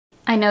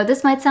I know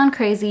this might sound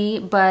crazy,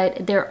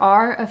 but there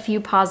are a few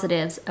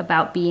positives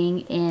about being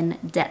in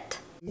debt.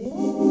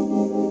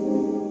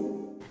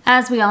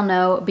 As we all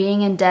know,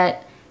 being in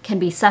debt can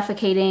be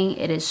suffocating,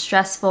 it is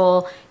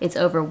stressful, it's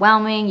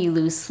overwhelming, you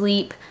lose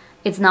sleep,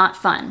 it's not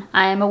fun.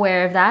 I am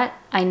aware of that.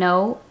 I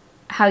know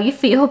how you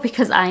feel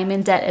because I am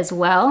in debt as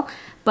well,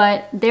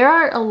 but there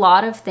are a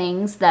lot of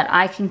things that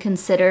I can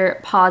consider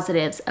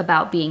positives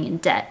about being in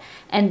debt.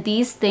 And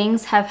these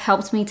things have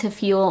helped me to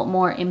feel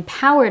more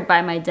empowered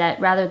by my debt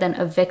rather than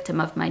a victim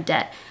of my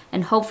debt.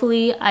 And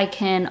hopefully I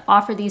can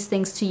offer these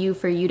things to you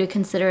for you to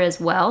consider as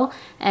well,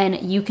 and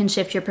you can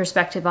shift your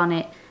perspective on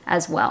it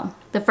as well.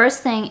 The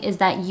first thing is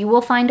that you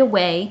will find a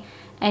way,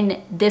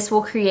 and this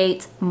will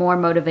create more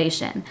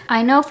motivation.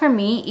 I know for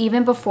me,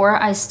 even before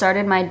I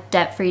started my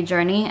debt-free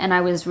journey and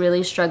I was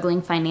really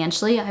struggling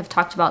financially, I've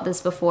talked about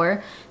this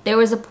before, there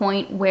was a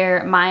point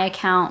where my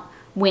account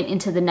went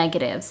into the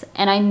negatives.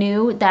 And I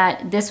knew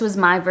that this was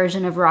my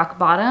version of rock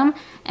bottom,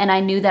 and I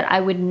knew that I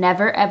would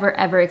never, ever,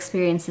 ever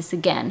experience this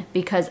again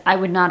because I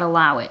would not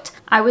allow it.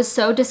 I was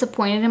so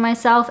disappointed in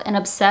myself and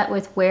upset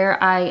with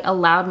where I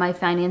allowed my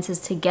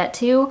finances to get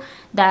to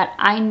that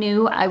I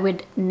knew I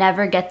would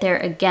never get there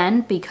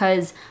again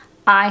because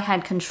I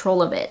had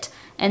control of it.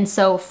 And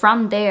so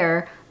from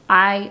there,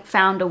 I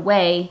found a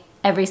way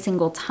every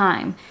single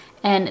time.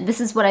 And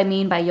this is what I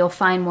mean by you'll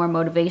find more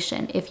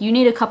motivation. If you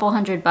need a couple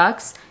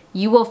 $100,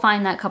 you will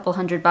find that couple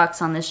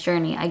 $100 on this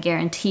journey. I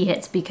guarantee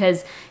it,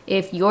 because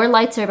if your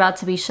lights are about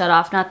to be shut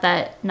off, not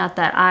that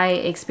I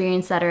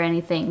experienced that or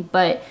anything,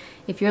 but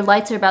if your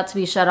lights are about to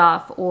be shut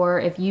off,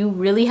 or if you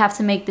really have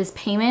to make this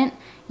payment,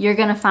 you're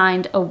gonna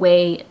find a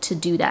way to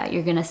do that.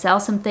 You're gonna sell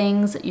some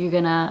things, you're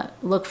gonna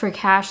look for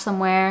cash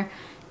somewhere,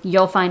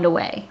 you'll find a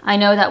way. I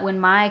know that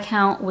when my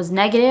account was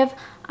negative,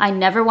 I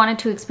never wanted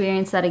to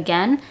experience that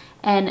again.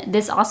 And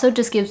this also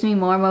just gives me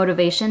more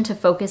motivation to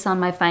focus on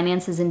my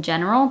finances in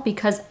general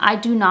because I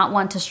do not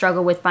want to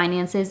struggle with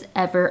finances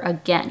ever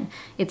again.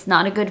 It's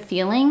not a good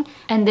feeling.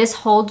 And this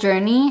whole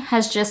journey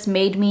has just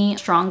made me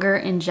stronger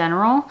in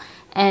general.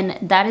 And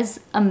that is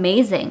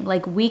amazing.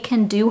 Like, we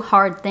can do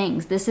hard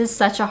things. This is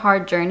such a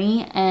hard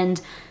journey, and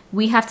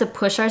we have to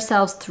push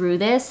ourselves through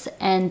this,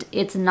 and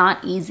it's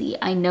not easy.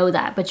 I know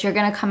that, but you're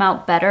gonna come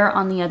out better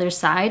on the other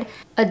side.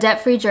 A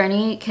debt-free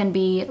journey can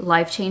be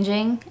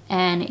life-changing,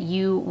 and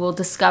you will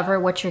discover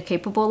what you're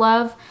capable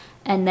of,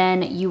 and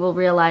then you will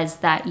realize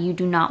that you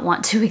do not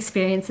want to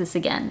experience this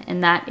again,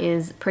 and that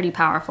is pretty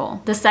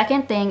powerful. The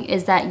second thing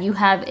is that you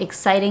have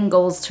exciting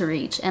goals to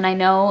reach, and I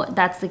know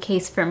that's the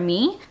case for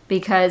me,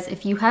 because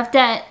if you have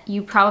debt,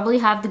 you probably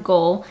have the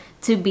goal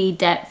to be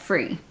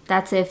debt-free.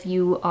 That's if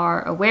you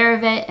are aware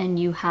of it and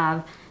you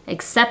have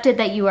accepted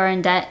that you are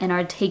in debt and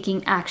are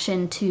taking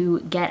action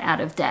to get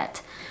out of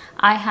debt.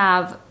 I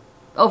have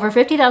over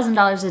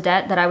 $50,000 of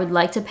debt that I would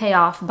like to pay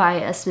off by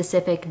a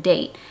specific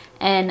date.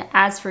 And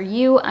as for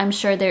you, I'm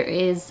sure there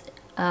is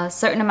a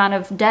certain amount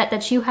of debt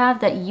that you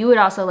have that you would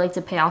also like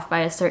to pay off by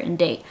a certain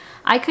date.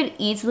 I could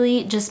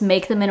easily just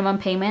make the minimum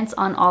payments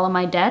on all of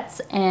my debts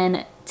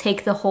and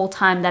take the whole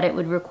time that it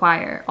would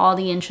require, all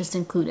the interest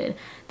included.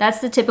 That's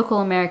the typical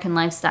American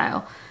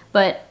lifestyle.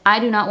 But I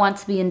do not want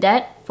to be in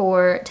debt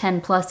for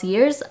 10 plus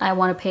years. I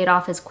want to pay it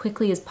off as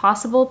quickly as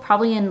possible,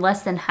 probably in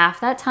less than half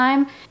that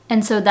time.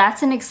 And so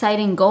that's an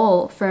exciting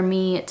goal for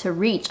me to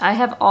reach. I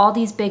have all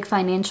these big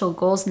financial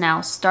goals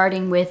now,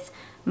 starting with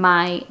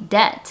my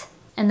debt.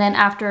 And then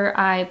after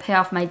I pay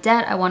off my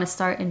debt, I want to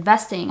start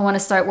investing. I want to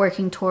start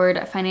working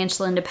toward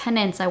financial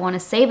independence. I want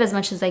to save as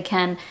much as I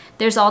can.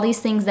 There's all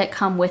these things that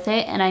come with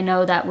it, and I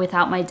know that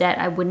without my debt,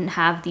 I wouldn't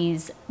have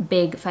these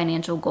big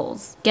financial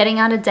goals. Getting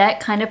out of debt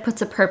kind of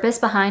puts a purpose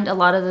behind a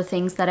lot of the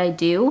things that I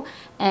do,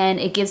 and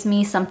it gives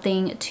me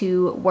something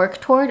to work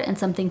toward and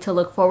something to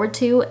look forward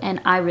to, and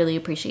I really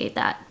appreciate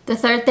that. The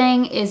third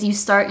thing is you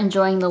start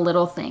enjoying the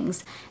little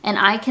things. And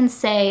I can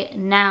say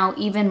now,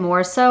 even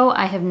more so,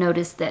 I have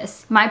noticed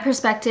this. My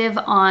perspective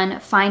on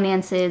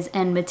finances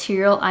and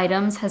material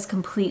items has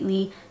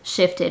completely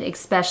shifted,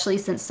 especially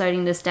since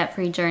starting this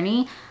debt-free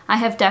journey. I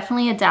have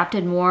definitely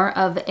adapted more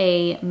of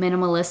a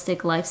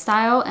minimalistic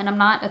lifestyle, and I'm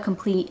not a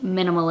complete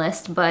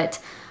minimalist, but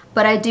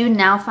I do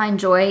now find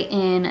joy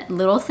in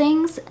little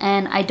things,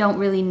 and I don't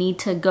really need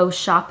to go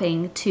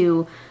shopping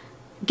to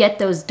get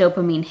those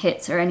dopamine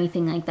hits or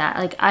anything like that.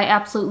 Like, I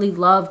absolutely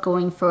love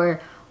going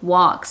for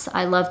walks.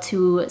 I love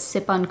to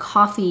sip on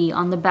coffee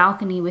on the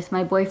balcony with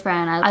my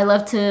boyfriend. I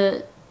love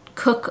to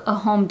cook a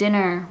home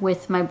dinner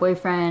with my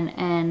boyfriend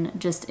and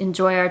just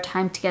enjoy our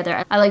time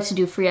together. I like to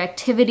do free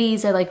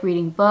activities. I like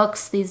reading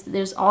books.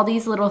 There's all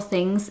these little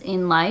things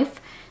in life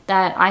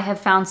that I have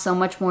found so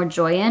much more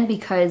joy in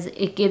because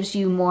it gives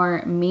you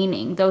more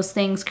meaning. Those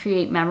things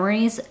create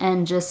memories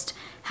and just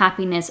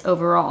happiness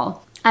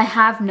overall. I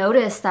have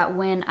noticed that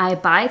when I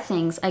buy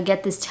things, I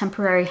get this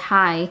temporary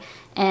high,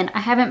 and I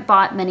haven't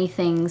bought many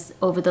things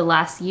over the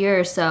last year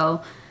or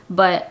so,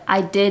 but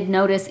I did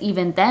notice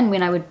even then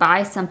when I would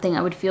buy something,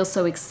 I would feel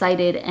so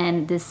excited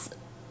and this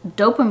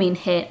dopamine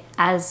hit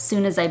as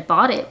soon as I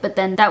bought it, but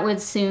then that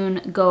would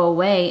soon go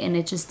away and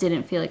it just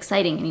didn't feel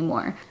exciting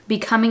anymore.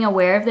 Becoming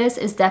aware of this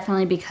is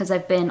definitely because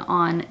I've been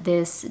on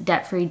this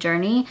debt-free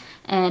journey,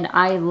 and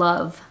I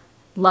love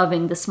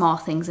loving the small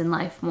things in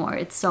life more.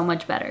 It's so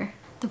much better.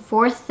 The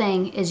fourth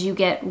thing is you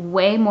get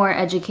way more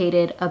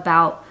educated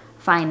about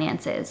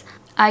finances.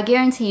 I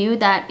guarantee you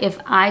that if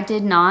I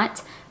did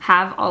not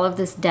have all of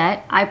this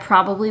debt, I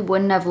probably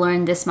wouldn't have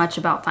learned this much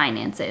about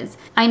finances.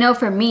 I know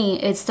for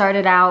me, it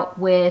started out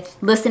with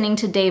listening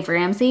to Dave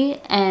Ramsey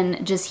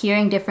and just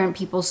hearing different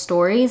people's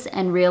stories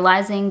and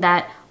realizing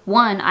that,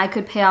 one, I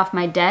could pay off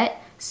my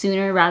debt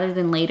sooner rather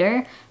than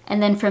later.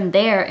 And then from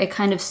there, it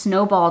kind of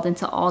snowballed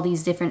into all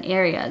these different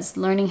areas,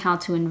 learning how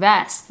to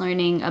invest,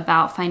 learning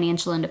about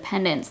financial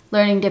independence,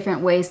 learning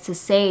different ways to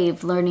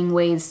save, learning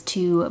ways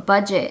to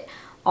budget.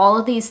 All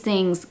of these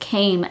things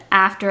came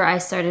after I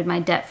started my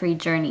debt-free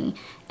journey.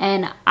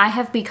 And I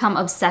have become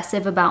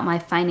obsessive about my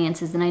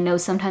finances. And I know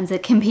sometimes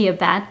it can be a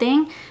bad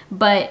thing,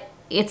 but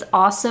it's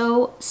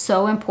also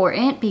so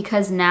important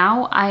because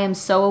now I am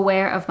so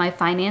aware of my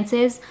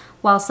finances,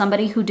 while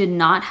somebody who did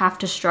not have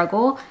to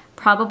struggle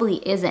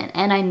probably isn't.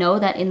 And I know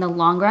that in the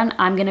long run,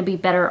 I'm gonna be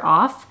better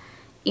off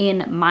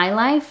in my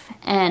life,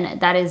 and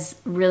that is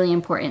really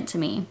important to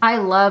me. I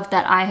love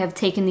that I have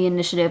taken the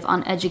initiative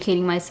on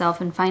educating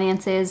myself in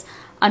finances.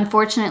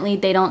 Unfortunately,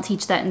 they don't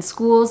teach that in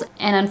schools,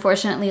 and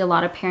unfortunately, a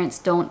lot of parents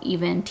don't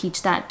even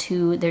teach that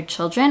to their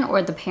children,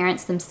 or the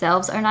parents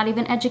themselves are not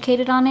even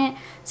educated on it.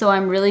 So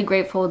I'm really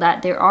grateful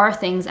that there are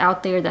things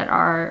out there that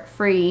are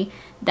free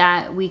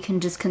that we can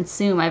just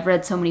consume. I've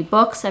read so many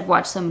books, I've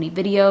watched so many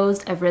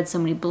videos, I've read so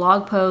many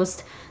blog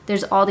posts.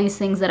 There's all these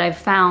things that I've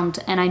found,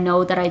 and I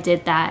know that I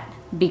did that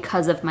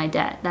because of my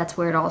debt. That's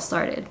where it all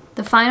started.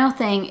 The final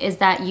thing is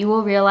that you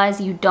will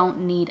realize you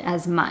don't need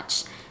as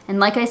much. And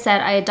like I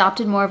said, I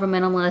adopted more of a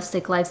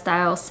minimalistic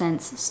lifestyle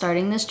since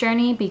starting this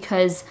journey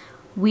because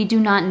we do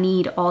not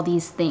need all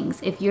these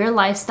things. If your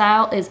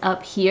lifestyle is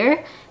up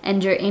here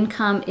and your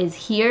income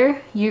is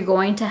here, you're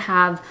going to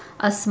have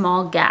a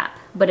small gap.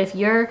 But if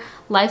your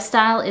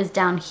lifestyle is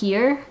down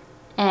here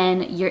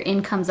and your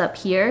income's up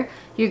here,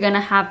 you're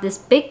gonna have this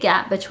big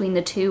gap between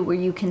the two where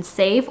you can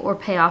save or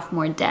pay off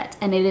more debt.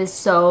 And it is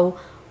so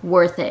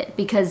worth it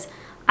because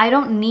I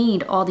don't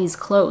need all these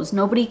clothes.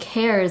 Nobody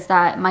cares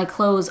that my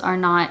clothes are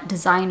not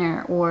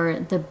designer or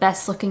the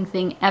best looking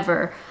thing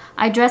ever.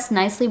 I dress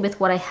nicely with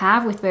what I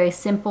have, with very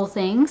simple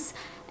things,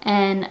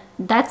 and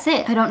that's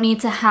it. I don't need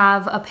to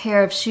have a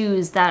pair of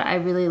shoes that I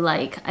really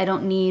like. I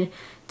don't need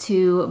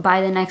to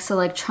buy the next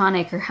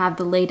electronic or have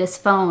the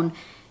latest phone.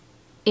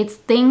 It's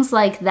things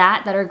like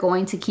that that are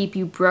going to keep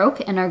you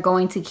broke and are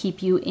going to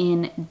keep you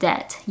in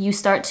debt. You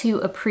start to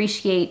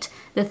appreciate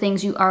the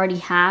things you already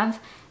have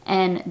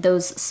and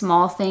those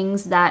small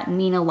things that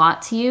mean a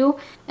lot to you.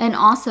 And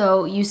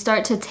also, you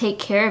start to take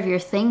care of your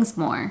things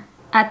more.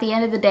 At the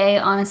end of the day,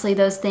 honestly,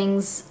 those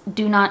things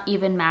do not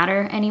even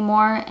matter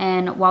anymore.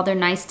 And while they're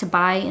nice to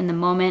buy in the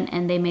moment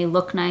and they may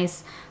look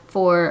nice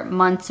for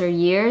months or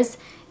years,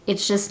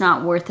 it's just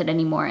not worth it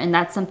anymore. And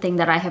that's something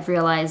that I have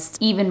realized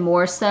even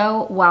more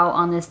so while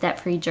on this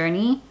debt-free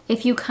journey.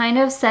 If you kind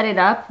of set it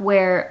up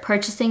where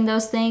purchasing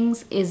those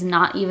things is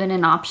not even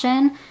an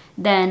option,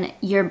 then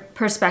your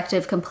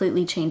perspective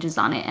completely changes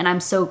on it. And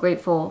I'm so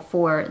grateful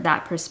for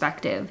that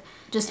perspective.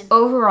 Just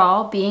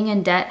overall, being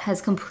in debt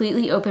has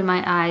completely opened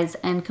my eyes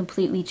and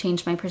completely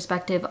changed my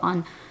perspective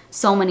on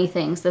so many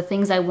things. The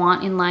things I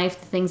want in life,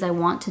 the things I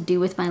want to do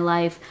with my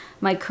life,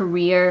 my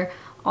career,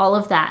 all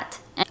of that.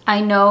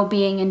 I know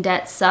being in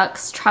debt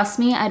sucks. Trust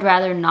me, I'd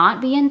rather not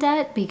be in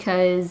debt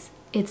because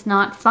it's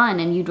not fun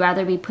and you'd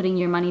rather be putting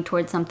your money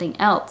towards something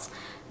else.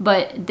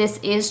 But this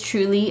is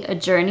truly a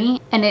journey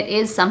and it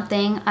is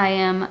something I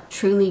am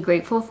truly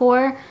grateful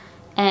for.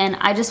 And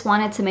I just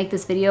wanted to make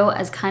this video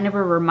as kind of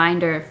a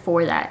reminder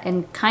for that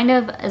and kind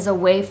of as a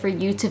way for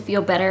you to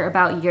feel better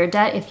about your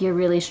debt if you're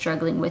really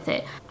struggling with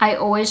it. I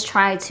always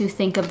try to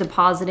think of the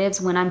positives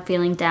when I'm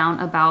feeling down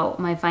about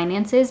my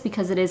finances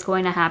because it is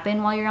going to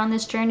happen while you're on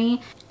this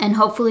journey. And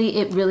hopefully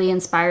it really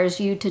inspires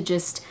you to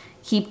just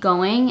keep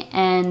going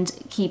and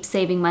keep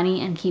saving money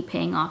and keep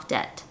paying off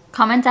debt.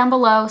 Comment down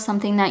below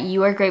something that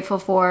you are grateful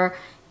for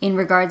in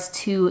regards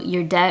to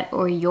your debt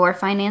or your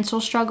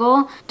financial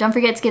struggle. Don't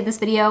forget to give this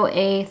video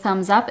a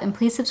thumbs up and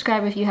please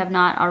subscribe if you have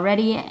not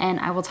already, and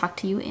I will talk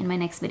to you in my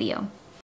next video.